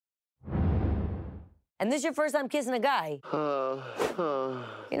And this is your first time kissing a guy.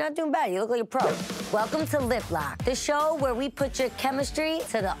 You're not doing bad. You look like a pro. Welcome to Lip Lock, the show where we put your chemistry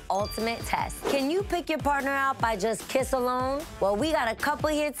to the ultimate test. Can you pick your partner out by just kiss alone? Well, we got a couple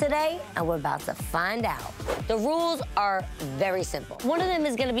here today, and we're about to find out. The rules are very simple. One of them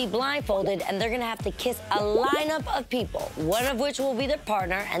is gonna be blindfolded, and they're gonna have to kiss a lineup of people, one of which will be their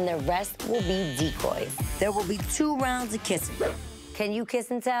partner, and the rest will be decoys. There will be 2 rounds of kissing. Can you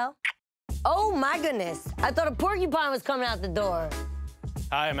kiss and tell? Oh, my goodness. I thought a porcupine was coming out the door.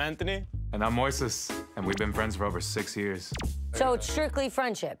 Hi, I'm Anthony. And I'm Moises, and we've been friends for over 6 years. So it's strictly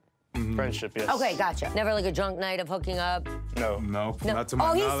friendship? Friendship, yes. Okay, gotcha. Never like a drunk night of hooking up? No. Nope, No. not to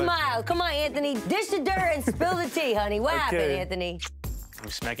my Oh, he knowledge. smiled. Come on, Anthony. Dish the dirt and spill the tea, honey. What happened, Anthony? We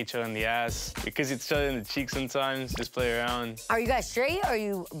smack each other in the ass. We kiss each other in the cheek sometimes, just play around. Are you guys straight? Are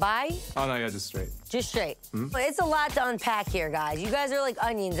you bi? Oh, no, yeah, just straight. Just straight. It's a lot to unpack here, guys. You guys are like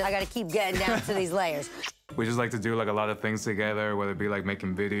onions. I gotta keep getting down to these layers. We just like to do like a lot of things together, whether it be like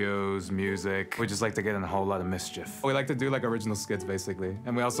making videos, music. We just like to get in a whole lot of mischief. We like to do like original skits, basically.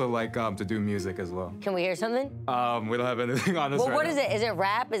 And we also like to do music as well. Can we hear something? We don't have anything on us Well, right what now. is it? Is it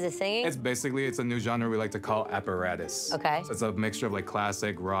rap? Is it singing? It's a new genre we like to call apparatus. Okay. So it's a mixture of like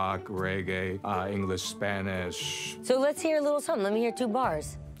classic, rock, reggae, English, Spanish. So let's hear a little something. Let me hear 2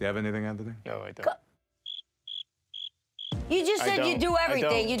 bars. Do you have anything, Anthony? No, I don't. You just said you do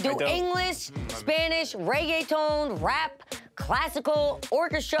everything. You do I don't. English, Spanish, reggaeton, rap, classical,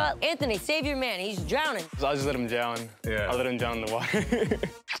 orchestra. Anthony, save your man. He's drowning. So I'll just let him drown. Yeah. I'll let him drown in the water.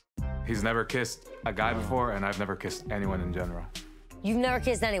 He's never kissed a guy before, and I've never kissed anyone in general. You've never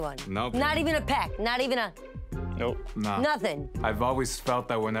kissed anyone? Nope. Not even a peck? Not even a... Nope. Nah. Nothing? I've always felt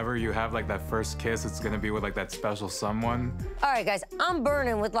that whenever you have like that first kiss, it's gonna be with like that special someone. All right, guys, I'm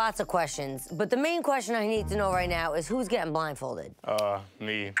burning with lots of questions, but the main question I need to know right now is who's getting blindfolded?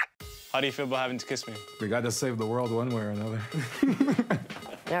 Me. How do you feel about having to kiss me? We gotta save the world one way or another.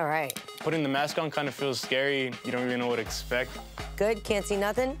 All right. Putting the mask on kind of feels scary. You don't really know what to expect. Good, can't see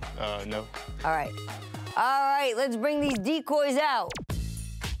nothing? No. All right. All right, let's bring these decoys out.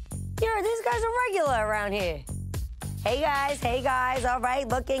 These guys are regular around here. Hey guys, all right,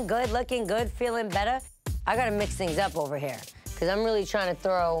 looking good, feeling better. I gotta mix things up over here, because I'm really trying to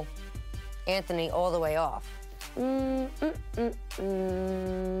throw Anthony all the way off.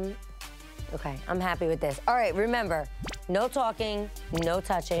 Okay, I'm happy with this. All right, remember, no talking, no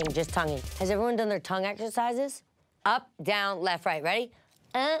touching, just tonguing. Has everyone done their tongue exercises? Up, down, left, right, ready?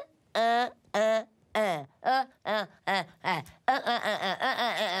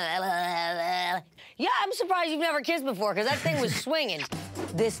 Yeah, I'm surprised you've never kissed before, because that thing was swinging.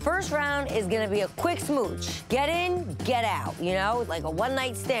 This first round is gonna be a quick smooch. Get in, get out, you know? Like a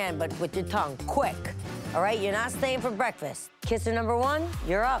one-night stand, but with your tongue, quick. All right, you're not staying for breakfast. Kisser number 1,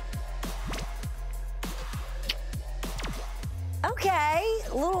 you're up. Okay,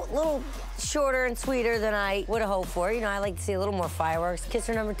 a little shorter and sweeter than I would have hoped for. You know, I like to see a little more fireworks.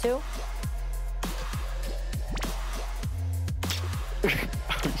 Kisser number 2.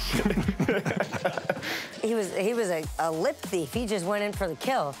 He was a lip thief. He just went in for the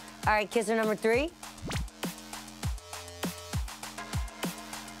kill. All right, kisser number 3.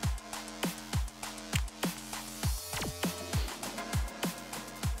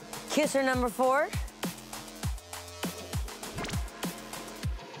 Kisser number 4.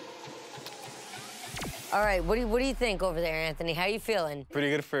 All right, what do you think over there, Anthony? How you feeling?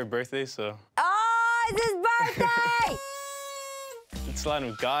 Pretty good for a birthday, so. Oh, it's his birthday! It's a lot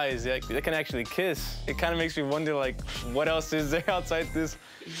of guys that can actually kiss. It kind of makes me wonder, like, what else is there outside this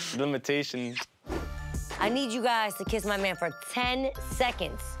limitation? I need you guys to kiss my man for 10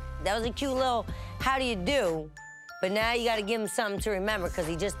 seconds. That was a cute little how do you do, but now you gotta give him something to remember because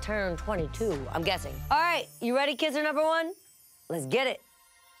he just turned 22, I'm guessing. All right, you ready, kisser number 1? Let's get it.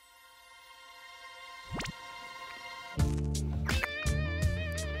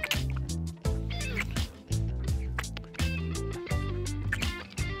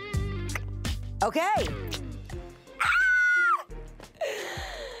 Okay.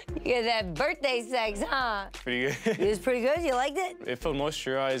 You get that birthday sex, huh? Pretty good. It was pretty good? You liked it? It felt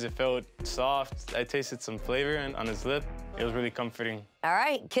moisturized. It felt soft. I tasted some flavor on his lip. It was really comforting. All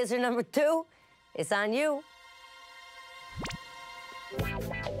right, kisser number 2. It's on you.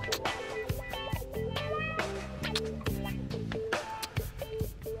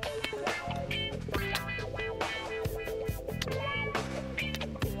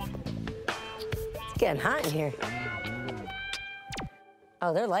 It's getting hot in here.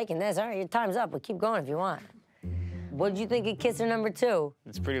 Oh, they're liking this. All right, your time's up, but keep going if you want. What did you think of kisser number 2?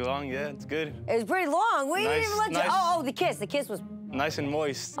 It's pretty long, yeah, it's good. It was pretty long. We didn't Nice, even let you. nice. Oh, the kiss. The kiss was Nice and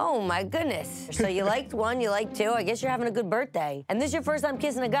moist. Oh, my goodness. So you liked one, you liked two. I guess you're having a good birthday. And this is your first time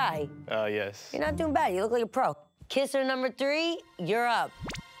kissing a guy. Yes. You're not doing bad. You look like a pro. Kisser number 3, you're up.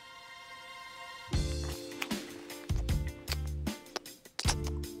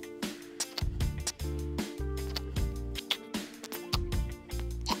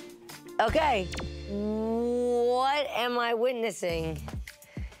 Okay. What am I witnessing?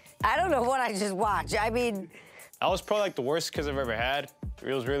 I don't know what I just watched. I mean... I was probably like the worst kiss I've ever had.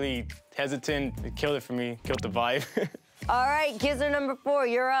 It was really hesitant. It killed it for me. Killed the vibe. All right, kisser number 4,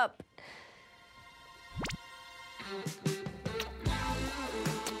 you're up.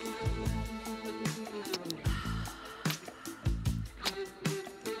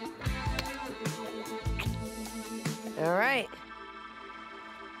 All right.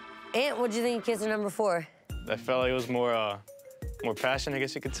 Ant, what'd you think of kisser number 4? I felt like it was more passion, I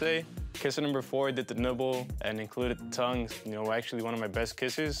guess you could say. Kisser number 4 did the nibble and included the tongue. You know, actually one of my best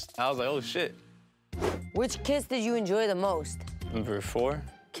kisses. I was like, oh shit. Which kiss did you enjoy the most? Number 4.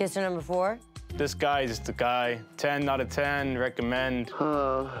 Kisser number 4? This guy is the guy. 10 out of 10, recommend.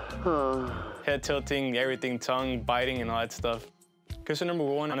 Head tilting, everything, tongue biting and all that stuff. Kisser number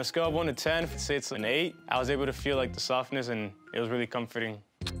 1, on a scale of 1 to 10, I'd say it's an 8. I was able to feel like the softness and it was really comforting.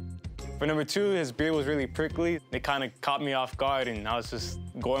 For number 2, his beard was really prickly. It kind of caught me off guard and I was just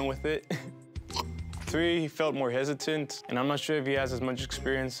going with it. 3, he felt more hesitant and I'm not sure if he has as much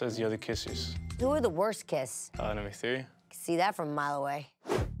experience as the other kissers. Who were the worst kiss? Number 3. See that from a mile away.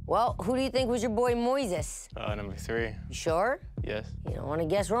 Well, who do you think was your boy Moises? Number 3. You sure? Yes. You don't want to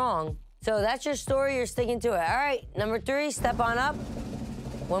guess wrong. So that's your story, you're sticking to it. All right, number 3, step on up.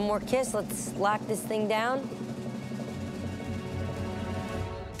 One more kiss, let's lock this thing down.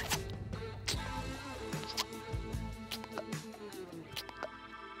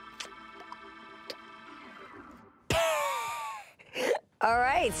 All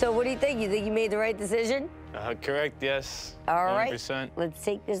right, so what do you think? You think you made the right decision? Correct, yes. All right, 100%. let's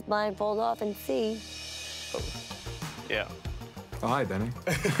take this blindfold off and see. Oh. Yeah. Oh, hi, Denny.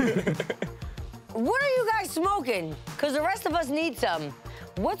 What are you guys smoking? Because the rest of us need some.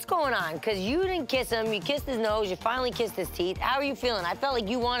 What's going on? Because you didn't kiss him, you kissed his nose, you finally kissed his teeth. How are you feeling? I felt like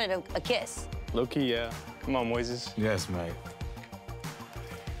you wanted a kiss. Low-key, yeah. Come on, Moises. Yes, mate.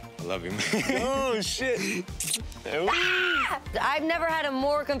 I love you, man. Oh, shit. Ah! I've never had a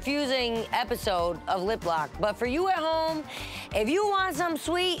more confusing episode of Lip Lock, but for you at home, if you want some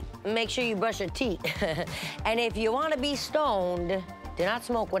sweet, make sure you brush your teeth. And if you want to be stoned, do not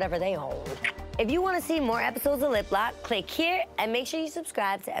smoke whatever they own. If you want to see more episodes of Lip Lock, click here and make sure you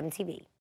subscribe to MTV.